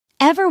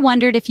Ever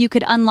wondered if you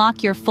could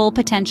unlock your full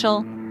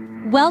potential?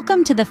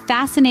 Welcome to the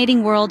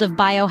fascinating world of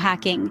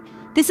biohacking.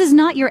 This is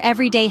not your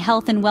everyday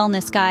health and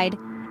wellness guide.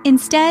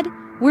 Instead,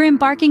 we're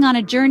embarking on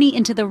a journey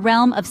into the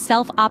realm of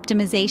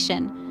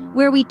self-optimization,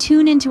 where we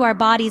tune into our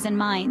bodies and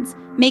minds,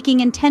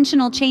 making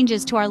intentional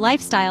changes to our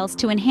lifestyles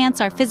to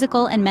enhance our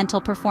physical and mental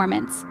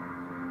performance.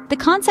 The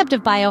concept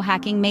of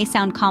biohacking may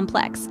sound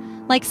complex,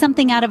 like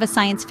something out of a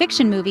science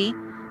fiction movie,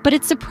 but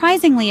it's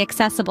surprisingly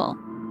accessible.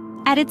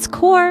 At its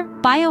core,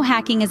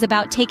 biohacking is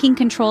about taking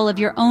control of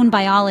your own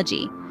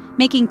biology,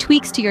 making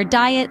tweaks to your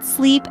diet,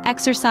 sleep,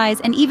 exercise,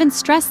 and even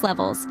stress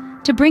levels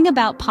to bring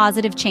about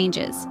positive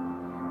changes.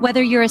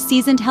 Whether you're a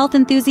seasoned health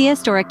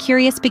enthusiast or a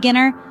curious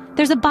beginner,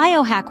 there's a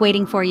biohack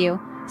waiting for you.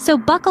 So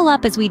buckle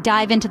up as we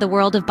dive into the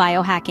world of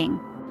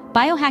biohacking.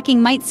 Biohacking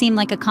might seem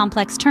like a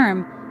complex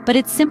term, but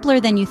it's simpler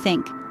than you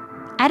think.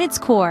 At its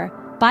core,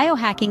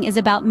 biohacking is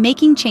about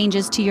making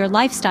changes to your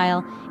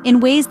lifestyle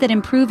in ways that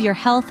improve your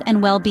health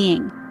and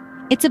well-being.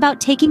 It's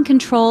about taking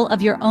control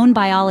of your own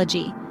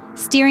biology,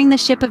 steering the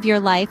ship of your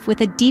life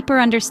with a deeper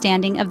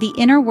understanding of the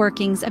inner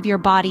workings of your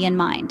body and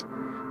mind.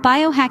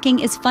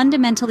 Biohacking is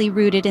fundamentally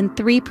rooted in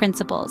three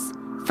principles.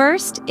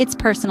 First, it's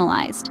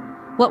personalized.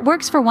 What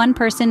works for one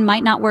person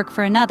might not work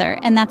for another,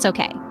 and that's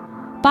okay.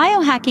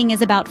 Biohacking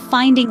is about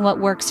finding what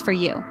works for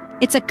you.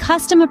 It's a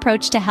custom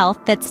approach to health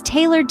that's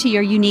tailored to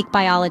your unique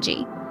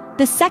biology.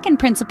 The second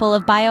principle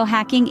of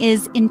biohacking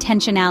is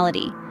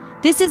intentionality.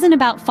 This isn't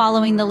about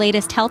following the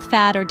latest health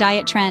fad or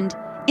diet trend.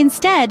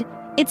 Instead,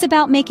 it's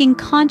about making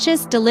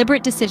conscious,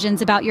 deliberate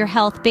decisions about your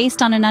health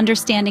based on an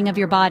understanding of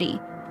your body.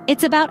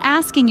 It's about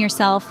asking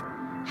yourself,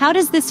 how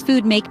does this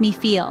food make me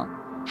feel?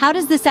 How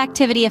does this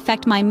activity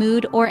affect my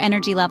mood or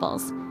energy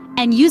levels?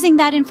 And using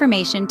that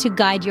information to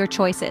guide your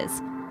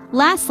choices.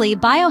 Lastly,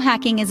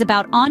 biohacking is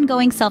about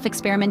ongoing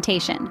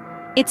self-experimentation.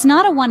 It's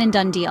not a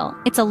one-and-done deal.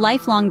 It's a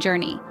lifelong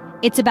journey.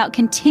 It's about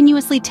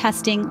continuously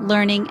testing,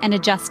 learning, and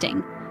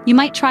adjusting. You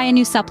might try a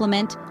new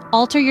supplement,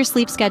 alter your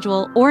sleep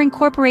schedule, or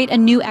incorporate a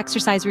new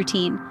exercise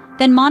routine.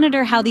 Then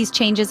monitor how these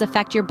changes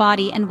affect your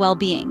body and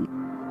well-being.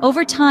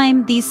 Over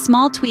time, these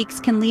small tweaks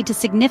can lead to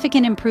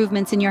significant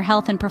improvements in your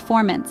health and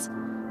performance.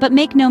 But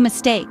make no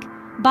mistake,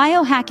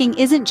 biohacking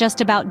isn't just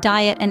about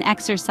diet and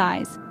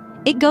exercise.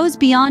 It goes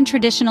beyond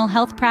traditional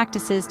health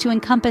practices to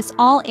encompass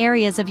all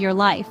areas of your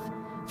life,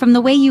 from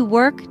the way you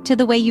work to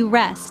the way you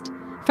rest,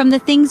 from the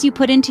things you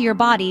put into your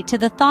body to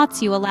the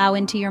thoughts you allow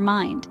into your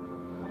mind.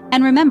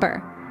 And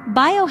remember,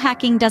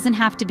 biohacking doesn't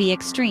have to be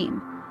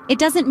extreme. It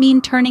doesn't mean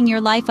turning your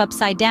life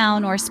upside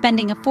down or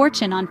spending a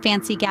fortune on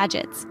fancy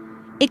gadgets.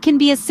 It can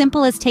be as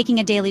simple as taking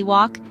a daily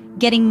walk,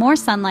 getting more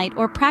sunlight,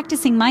 or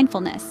practicing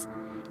mindfulness.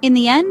 In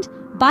the end,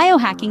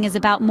 biohacking is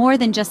about more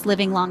than just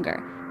living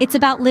longer. It's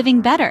about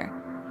living better.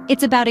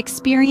 It's about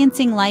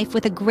experiencing life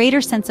with a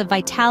greater sense of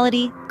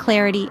vitality,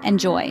 clarity, and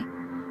joy.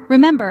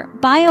 Remember,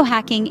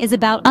 biohacking is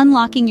about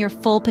unlocking your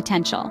full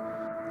potential.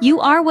 You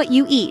are what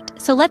you eat,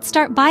 so let's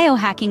start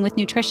biohacking with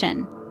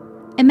nutrition.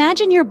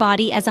 Imagine your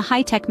body as a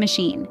high-tech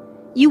machine.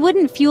 You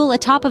wouldn't fuel a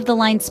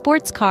top-of-the-line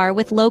sports car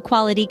with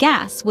low-quality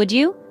gas, would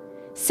you?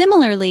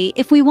 Similarly,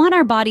 if we want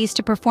our bodies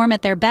to perform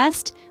at their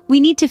best, we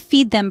need to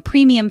feed them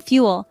premium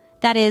fuel,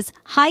 that is,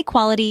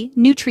 high-quality,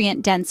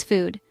 nutrient-dense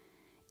food.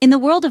 In the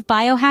world of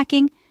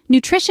biohacking,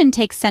 nutrition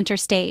takes center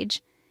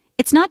stage.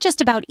 It's not just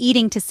about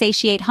eating to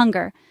satiate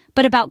hunger,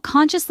 but about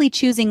consciously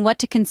choosing what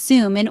to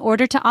consume in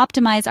order to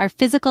optimize our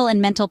physical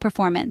and mental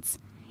performance.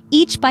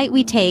 Each bite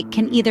we take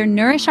can either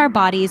nourish our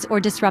bodies or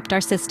disrupt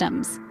our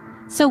systems.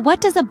 So what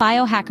does a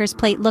biohacker's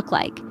plate look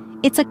like?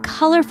 It's a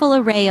colorful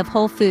array of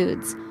whole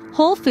foods.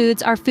 Whole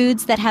foods are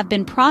foods that have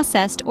been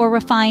processed or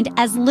refined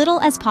as little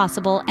as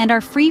possible and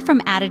are free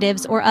from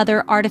additives or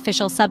other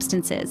artificial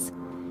substances.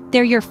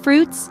 They're your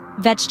fruits,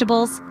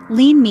 vegetables,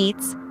 lean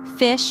meats,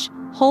 fish,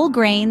 whole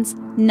grains,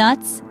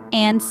 nuts,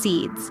 and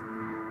seeds.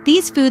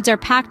 These foods are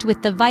packed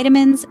with the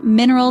vitamins,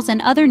 minerals,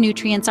 and other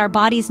nutrients our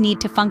bodies need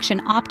to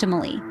function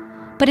optimally.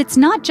 But it's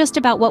not just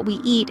about what we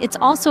eat, it's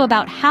also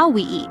about how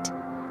we eat.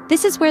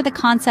 This is where the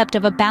concept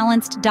of a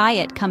balanced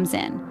diet comes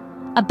in.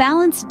 A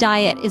balanced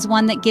diet is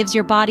one that gives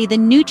your body the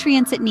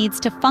nutrients it needs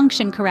to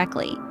function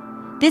correctly.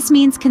 This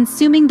means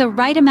consuming the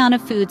right amount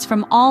of foods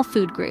from all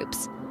food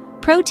groups.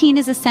 Protein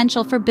is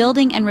essential for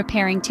building and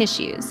repairing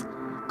tissues.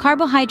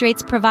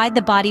 Carbohydrates provide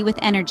the body with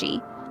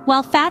energy,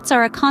 while fats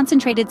are a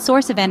concentrated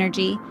source of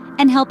energy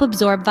and help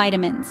absorb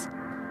vitamins.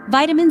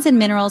 Vitamins and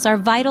minerals are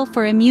vital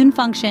for immune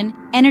function,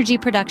 energy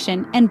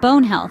production, and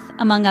bone health,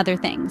 among other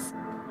things.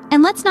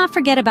 And let's not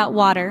forget about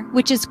water,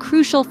 which is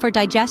crucial for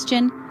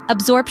digestion,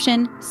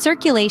 absorption,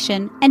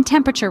 circulation, and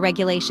temperature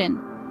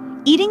regulation.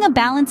 Eating a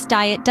balanced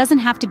diet doesn't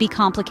have to be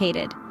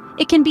complicated.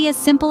 It can be as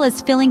simple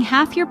as filling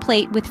half your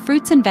plate with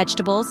fruits and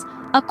vegetables,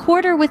 a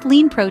quarter with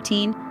lean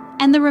protein,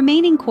 and the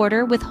remaining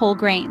quarter with whole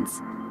grains.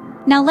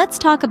 Now let's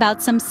talk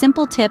about some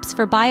simple tips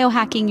for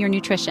biohacking your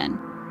nutrition.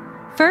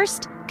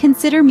 First,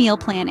 consider meal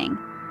planning.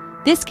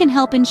 This can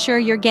help ensure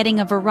you're getting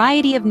a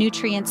variety of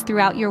nutrients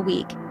throughout your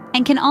week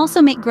and can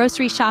also make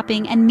grocery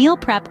shopping and meal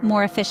prep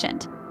more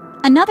efficient.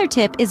 Another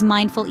tip is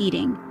mindful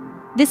eating.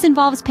 This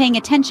involves paying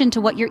attention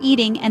to what you're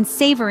eating and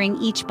savoring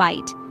each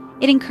bite.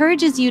 It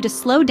encourages you to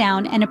slow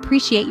down and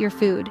appreciate your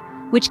food,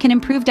 which can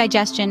improve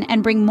digestion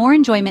and bring more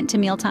enjoyment to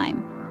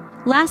mealtime.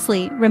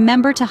 Lastly,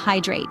 remember to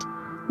hydrate.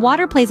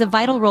 Water plays a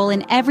vital role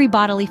in every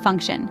bodily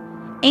function.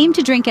 Aim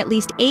to drink at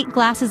least 8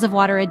 glasses of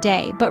water a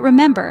day, but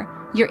remember,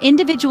 your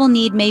individual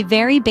need may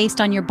vary based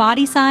on your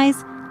body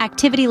size,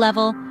 activity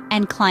level,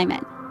 and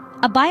climate.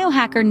 A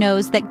biohacker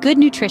knows that good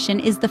nutrition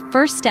is the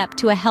first step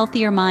to a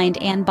healthier mind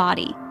and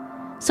body.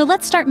 So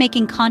let's start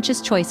making conscious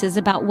choices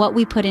about what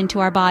we put into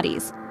our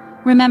bodies.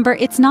 Remember,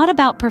 it's not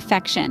about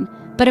perfection,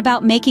 but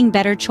about making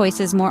better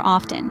choices more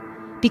often.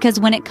 Because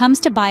when it comes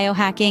to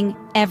biohacking,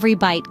 every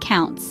bite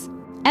counts.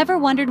 Ever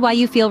wondered why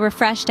you feel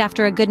refreshed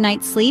after a good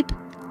night's sleep?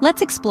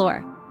 Let's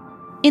explore.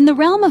 In the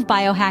realm of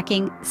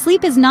biohacking,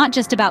 sleep is not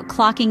just about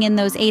clocking in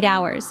those 8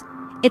 hours.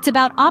 It's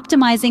about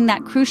optimizing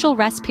that crucial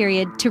rest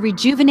period to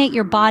rejuvenate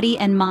your body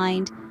and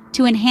mind,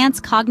 to enhance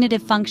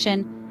cognitive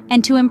function,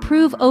 and to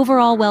improve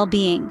overall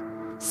well-being.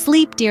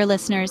 Sleep, dear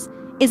listeners,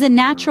 is a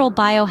natural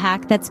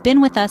biohack that's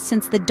been with us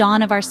since the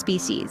dawn of our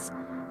species.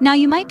 Now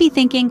you might be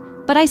thinking,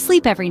 but I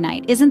sleep every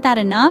night, isn't that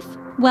enough?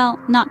 Well,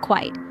 not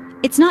quite.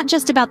 It's not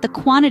just about the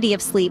quantity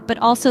of sleep, but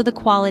also the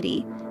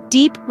quality.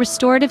 Deep,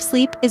 restorative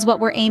sleep is what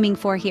we're aiming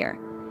for here.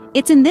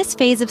 It's in this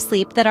phase of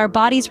sleep that our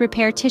bodies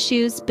repair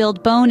tissues,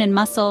 build bone and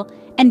muscle,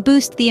 and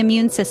boost the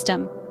immune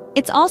system.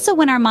 It's also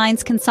when our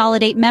minds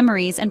consolidate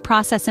memories and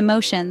process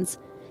emotions.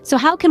 So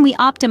how can we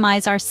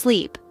optimize our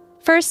sleep?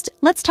 First,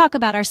 let's talk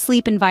about our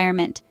sleep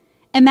environment.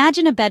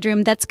 Imagine a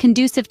bedroom that's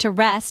conducive to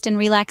rest and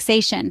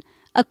relaxation.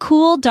 A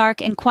cool,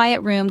 dark, and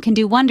quiet room can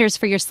do wonders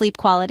for your sleep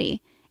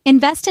quality.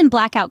 Invest in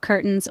blackout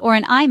curtains or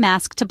an eye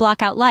mask to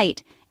block out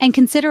light, and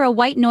consider a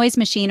white noise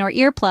machine or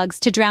earplugs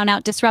to drown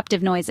out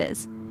disruptive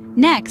noises.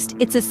 Next,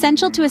 it's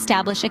essential to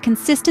establish a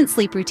consistent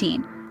sleep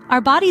routine.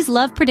 Our bodies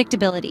love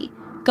predictability.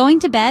 Going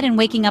to bed and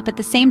waking up at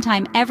the same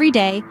time every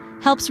day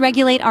helps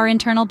regulate our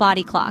internal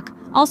body clock,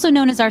 also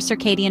known as our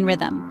circadian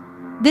rhythm.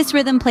 This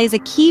rhythm plays a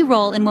key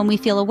role in when we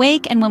feel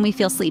awake and when we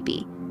feel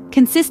sleepy.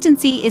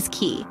 Consistency is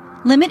key.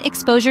 Limit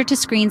exposure to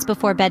screens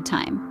before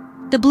bedtime.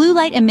 The blue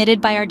light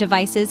emitted by our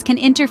devices can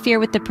interfere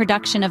with the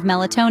production of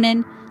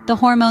melatonin, the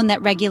hormone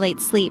that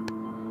regulates sleep.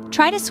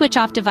 Try to switch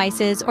off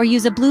devices or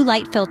use a blue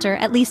light filter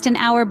at least an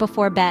hour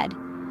before bed.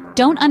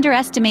 Don't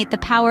underestimate the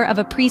power of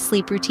a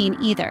pre-sleep routine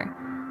either.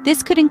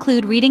 This could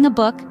include reading a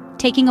book,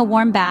 taking a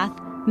warm bath,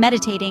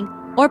 meditating,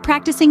 or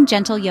practicing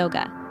gentle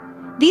yoga.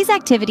 These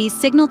activities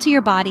signal to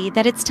your body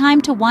that it's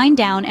time to wind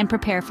down and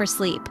prepare for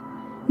sleep.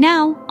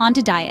 Now, on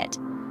to diet.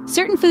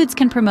 Certain foods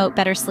can promote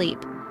better sleep.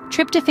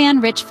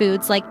 Tryptophan-rich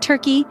foods like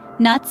turkey,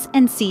 nuts,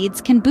 and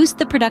seeds can boost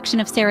the production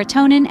of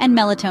serotonin and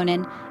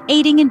melatonin,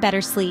 aiding in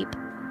better sleep.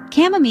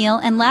 Chamomile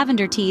and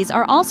lavender teas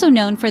are also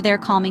known for their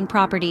calming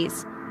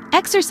properties.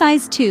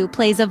 Exercise, too,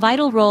 plays a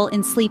vital role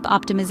in sleep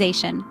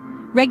optimization.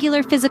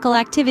 Regular physical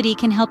activity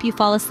can help you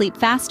fall asleep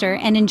faster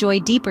and enjoy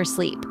deeper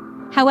sleep.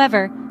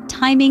 However,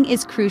 timing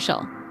is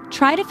crucial.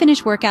 Try to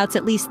finish workouts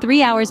at least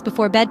 3 hours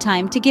before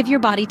bedtime to give your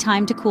body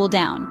time to cool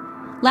down.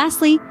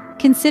 Lastly,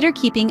 consider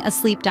keeping a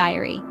sleep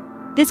diary.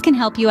 This can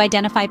help you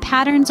identify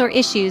patterns or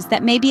issues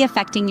that may be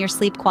affecting your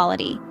sleep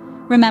quality.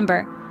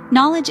 Remember,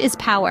 knowledge is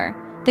power.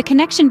 The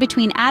connection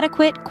between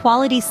adequate,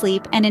 quality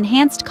sleep and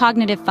enhanced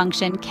cognitive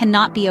function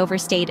cannot be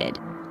overstated.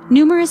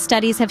 Numerous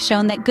studies have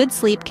shown that good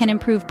sleep can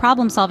improve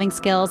problem-solving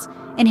skills,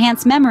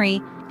 enhance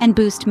memory, and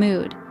boost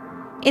mood.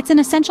 It's an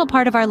essential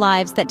part of our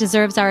lives that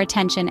deserves our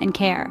attention and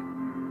care.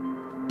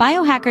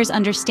 Biohackers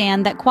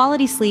understand that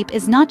quality sleep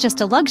is not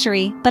just a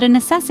luxury, but a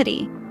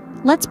necessity.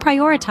 Let's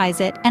prioritize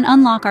it and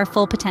unlock our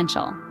full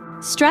potential.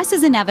 Stress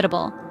is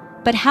inevitable,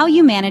 but how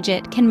you manage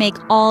it can make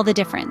all the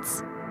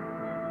difference.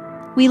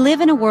 We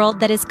live in a world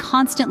that is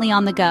constantly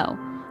on the go,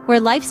 where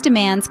life's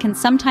demands can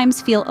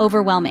sometimes feel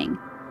overwhelming.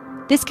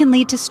 This can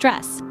lead to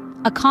stress,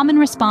 a common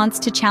response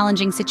to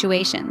challenging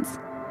situations.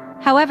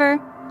 However,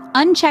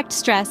 unchecked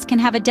stress can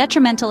have a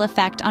detrimental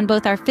effect on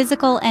both our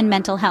physical and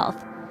mental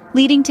health,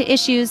 leading to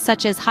issues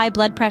such as high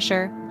blood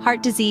pressure,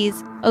 heart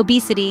disease,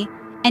 obesity,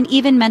 and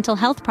even mental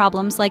health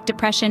problems like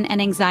depression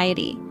and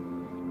anxiety.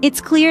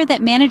 It's clear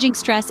that managing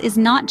stress is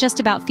not just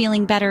about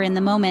feeling better in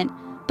the moment,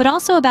 but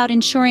also about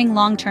ensuring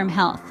long-term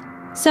health.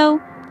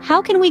 So,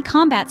 how can we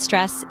combat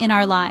stress in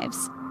our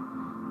lives?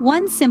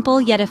 One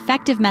simple yet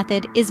effective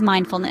method is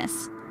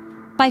mindfulness.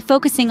 By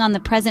focusing on the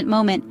present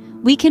moment,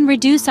 we can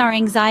reduce our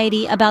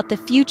anxiety about the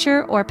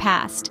future or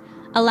past,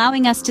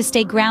 allowing us to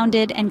stay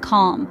grounded and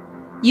calm.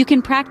 You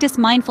can practice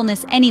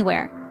mindfulness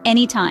anywhere,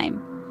 anytime.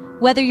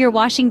 Whether you're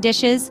washing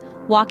dishes,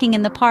 walking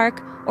in the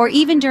park, or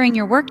even during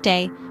your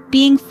workday,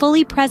 being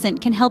fully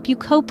present can help you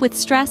cope with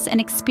stress and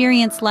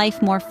experience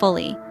life more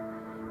fully.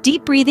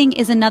 Deep breathing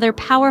is another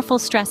powerful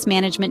stress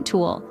management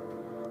tool.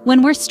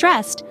 When we're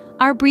stressed,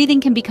 our breathing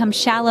can become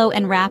shallow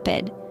and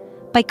rapid.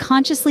 By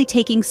consciously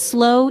taking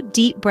slow,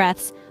 deep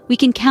breaths, we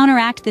can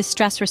counteract this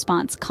stress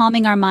response,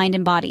 calming our mind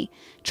and body.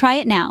 Try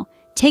it now.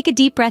 Take a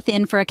deep breath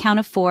in for a count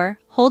of 4,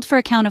 hold for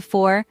a count of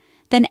 4,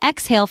 then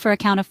exhale for a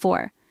count of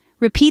 4.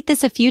 Repeat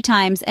this a few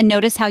times and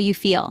notice how you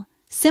feel.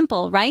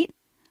 Simple, right?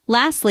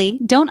 Lastly,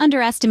 don't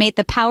underestimate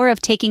the power of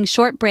taking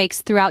short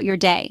breaks throughout your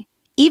day.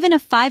 Even a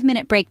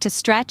 5-minute break to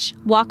stretch,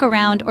 walk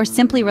around, or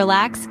simply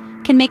relax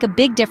can make a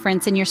big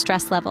difference in your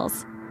stress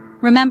levels.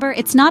 Remember,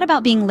 it's not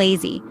about being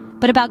lazy,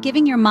 but about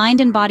giving your mind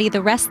and body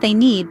the rest they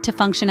need to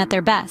function at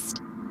their best.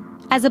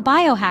 As a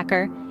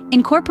biohacker,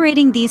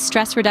 incorporating these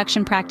stress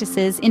reduction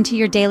practices into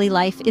your daily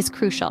life is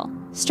crucial.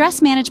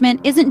 Stress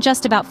management isn't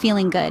just about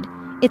feeling good,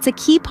 it's a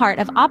key part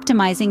of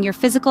optimizing your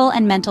physical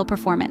and mental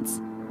performance.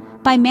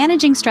 By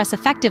managing stress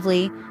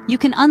effectively, you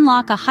can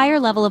unlock a higher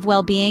level of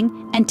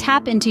well-being and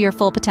tap into your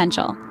full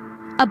potential.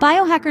 A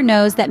biohacker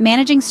knows that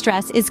managing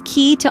stress is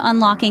key to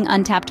unlocking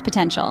untapped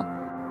potential.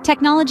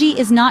 Technology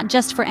is not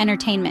just for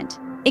entertainment.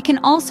 It can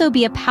also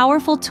be a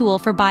powerful tool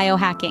for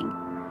biohacking.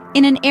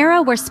 In an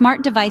era where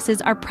smart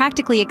devices are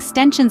practically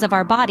extensions of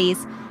our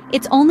bodies,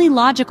 it's only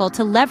logical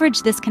to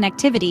leverage this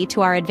connectivity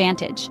to our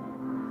advantage.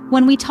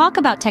 When we talk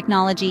about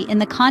technology in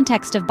the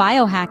context of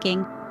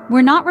biohacking,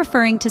 we're not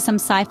referring to some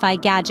sci-fi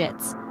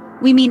gadgets.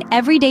 We mean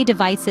everyday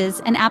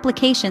devices and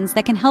applications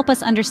that can help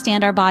us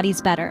understand our bodies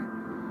better.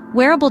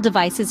 Wearable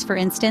devices, for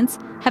instance,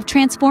 have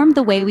transformed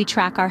the way we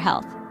track our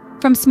health.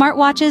 From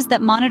smartwatches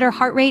that monitor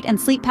heart rate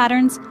and sleep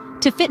patterns,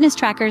 to fitness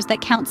trackers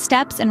that count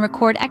steps and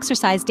record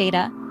exercise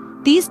data,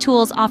 these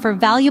tools offer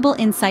valuable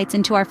insights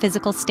into our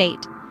physical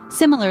state.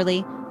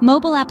 Similarly,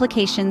 mobile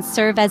applications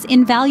serve as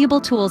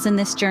invaluable tools in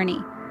this journey.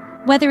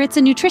 Whether it's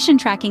a nutrition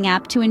tracking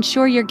app to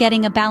ensure you're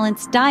getting a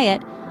balanced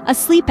diet, a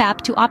sleep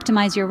app to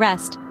optimize your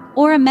rest,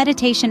 or a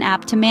meditation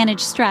app to manage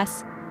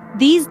stress,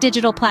 these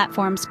digital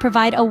platforms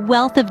provide a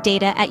wealth of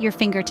data at your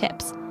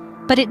fingertips.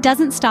 But it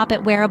doesn't stop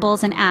at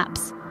wearables and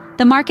apps.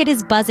 The market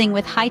is buzzing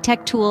with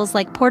high-tech tools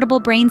like portable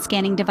brain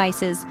scanning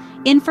devices,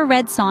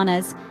 infrared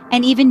saunas,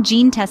 and even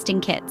gene testing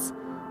kits.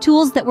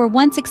 Tools that were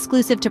once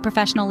exclusive to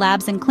professional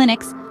labs and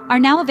clinics are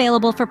now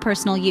available for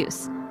personal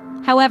use.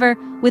 However,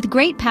 with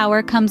great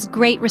power comes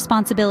great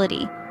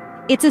responsibility.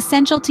 It's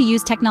essential to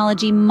use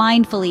technology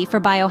mindfully for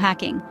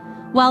biohacking.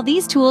 While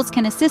these tools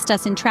can assist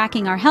us in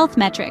tracking our health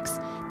metrics,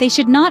 they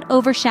should not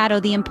overshadow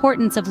the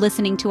importance of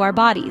listening to our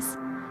bodies.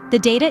 The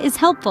data is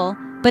helpful,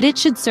 but it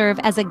should serve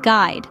as a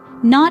guide,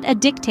 not a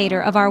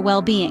dictator of our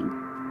well-being.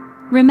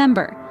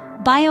 Remember,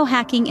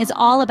 biohacking is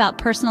all about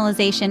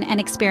personalization and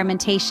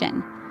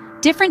experimentation.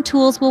 Different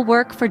tools will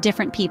work for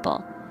different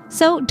people.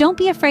 So don't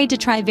be afraid to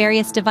try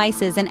various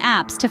devices and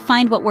apps to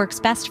find what works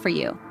best for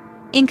you.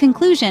 In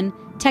conclusion,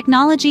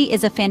 technology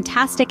is a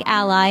fantastic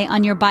ally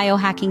on your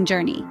biohacking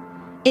journey.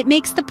 It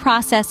makes the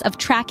process of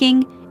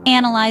tracking,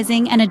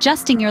 analyzing, and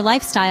adjusting your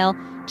lifestyle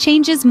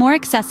changes more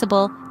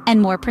accessible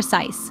and more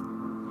precise.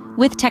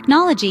 With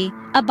technology,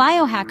 a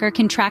biohacker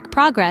can track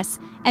progress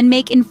and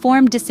make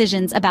informed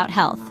decisions about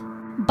health.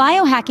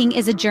 Biohacking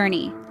is a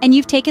journey, and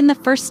you've taken the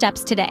first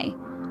steps today.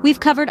 We've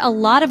covered a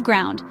lot of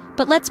ground,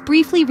 but let's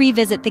briefly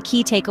revisit the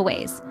key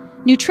takeaways.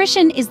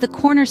 Nutrition is the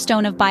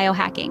cornerstone of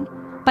biohacking.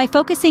 By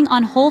focusing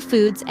on whole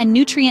foods and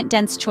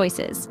nutrient-dense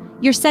choices,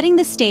 you're setting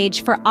the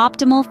stage for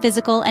optimal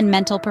physical and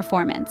mental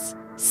performance.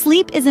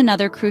 Sleep is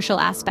another crucial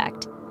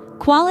aspect.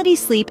 Quality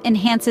sleep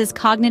enhances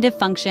cognitive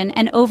function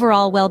and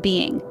overall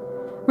well-being.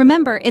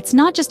 Remember, it's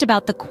not just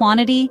about the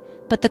quantity,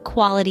 but the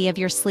quality of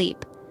your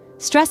sleep.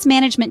 Stress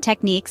management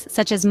techniques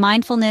such as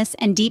mindfulness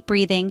and deep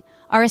breathing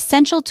are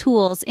essential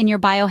tools in your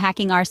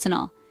biohacking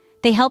arsenal.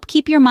 They help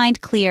keep your mind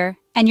clear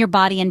and your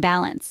body in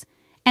balance.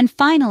 And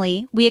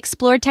finally, we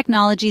explored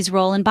technology's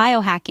role in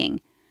biohacking.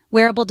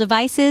 Wearable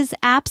devices,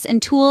 apps,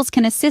 and tools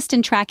can assist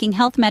in tracking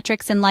health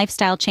metrics and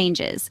lifestyle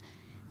changes.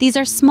 These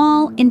are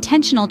small,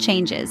 intentional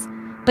changes,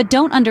 but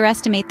don't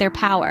underestimate their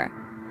power.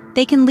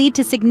 They can lead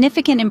to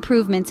significant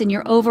improvements in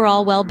your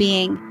overall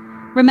well-being.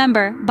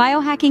 Remember,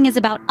 biohacking is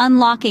about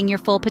unlocking your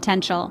full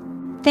potential.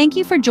 Thank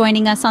you for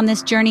joining us on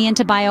this journey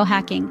into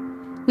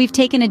biohacking. We've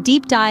taken a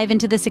deep dive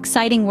into this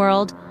exciting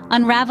world,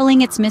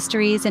 unraveling its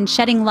mysteries and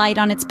shedding light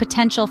on its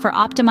potential for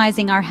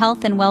optimizing our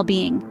health and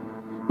well-being.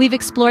 We've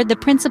explored the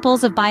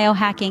principles of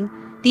biohacking,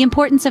 the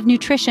importance of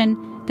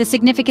nutrition, the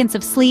significance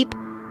of sleep,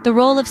 the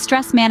role of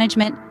stress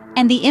management,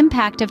 and the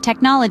impact of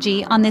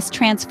technology on this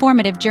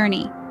transformative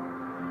journey.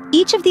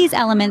 Each of these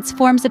elements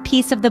forms a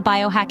piece of the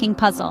biohacking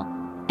puzzle,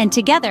 and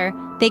together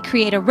they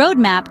create a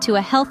roadmap to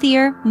a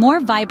healthier,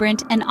 more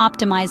vibrant, and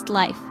optimized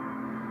life.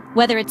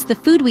 Whether it's the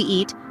food we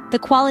eat, the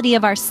quality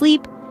of our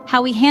sleep,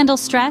 how we handle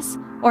stress,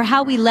 or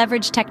how we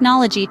leverage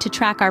technology to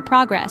track our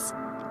progress,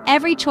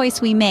 every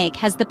choice we make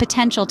has the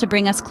potential to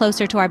bring us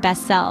closer to our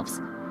best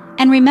selves.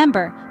 And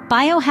remember,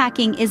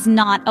 biohacking is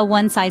not a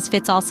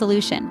one-size-fits-all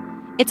solution.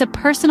 It's a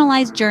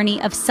personalized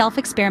journey of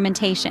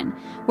self-experimentation,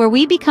 where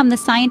we become the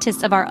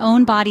scientists of our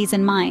own bodies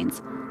and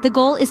minds. The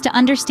goal is to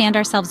understand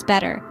ourselves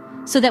better,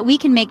 so that we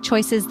can make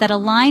choices that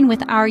align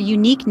with our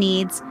unique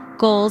needs,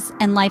 goals,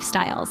 and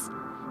lifestyles.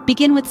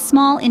 Begin with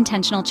small,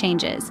 intentional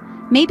changes.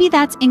 Maybe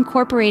that's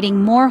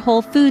incorporating more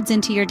whole foods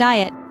into your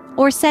diet,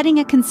 or setting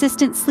a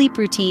consistent sleep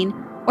routine,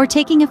 or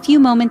taking a few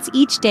moments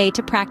each day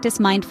to practice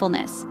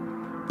mindfulness.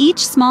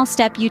 Each small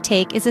step you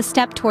take is a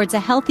step towards a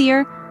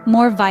healthier,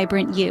 more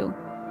vibrant you.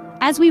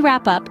 As we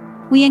wrap up,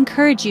 we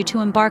encourage you to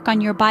embark on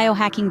your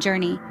biohacking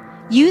journey.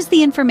 Use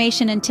the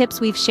information and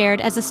tips we've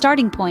shared as a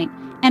starting point,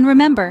 and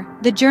remember,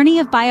 the journey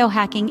of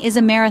biohacking is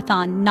a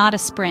marathon, not a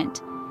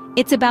sprint.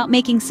 It's about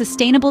making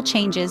sustainable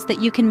changes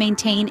that you can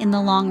maintain in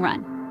the long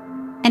run.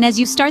 And as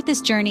you start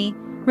this journey,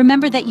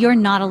 remember that you're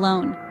not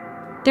alone.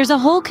 There's a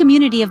whole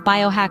community of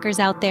biohackers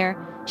out there,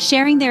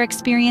 sharing their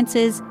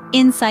experiences,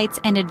 insights,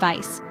 and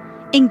advice.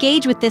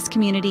 Engage with this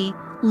community,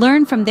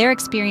 learn from their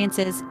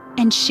experiences,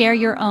 and share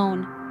your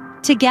own.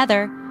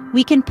 Together,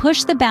 we can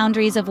push the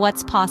boundaries of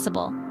what's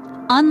possible,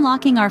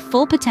 unlocking our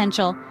full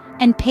potential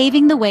and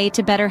paving the way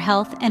to better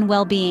health and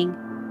well-being.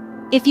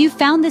 If you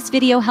found this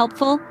video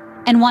helpful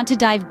and want to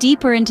dive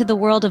deeper into the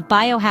world of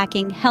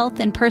biohacking, health,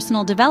 and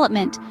personal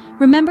development,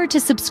 remember to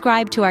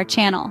subscribe to our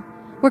channel.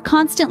 We're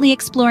constantly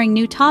exploring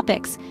new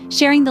topics,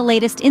 sharing the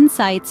latest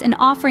insights, and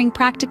offering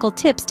practical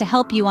tips to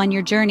help you on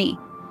your journey.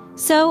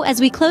 So, as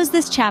we close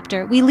this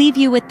chapter, we leave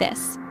you with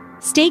this.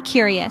 Stay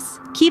curious,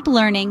 keep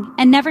learning,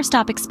 and never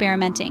stop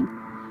experimenting.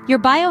 Your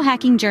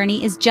biohacking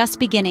journey is just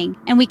beginning,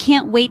 and we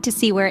can't wait to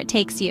see where it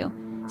takes you.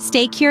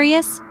 Stay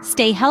curious,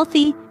 stay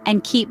healthy,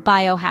 and keep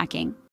biohacking.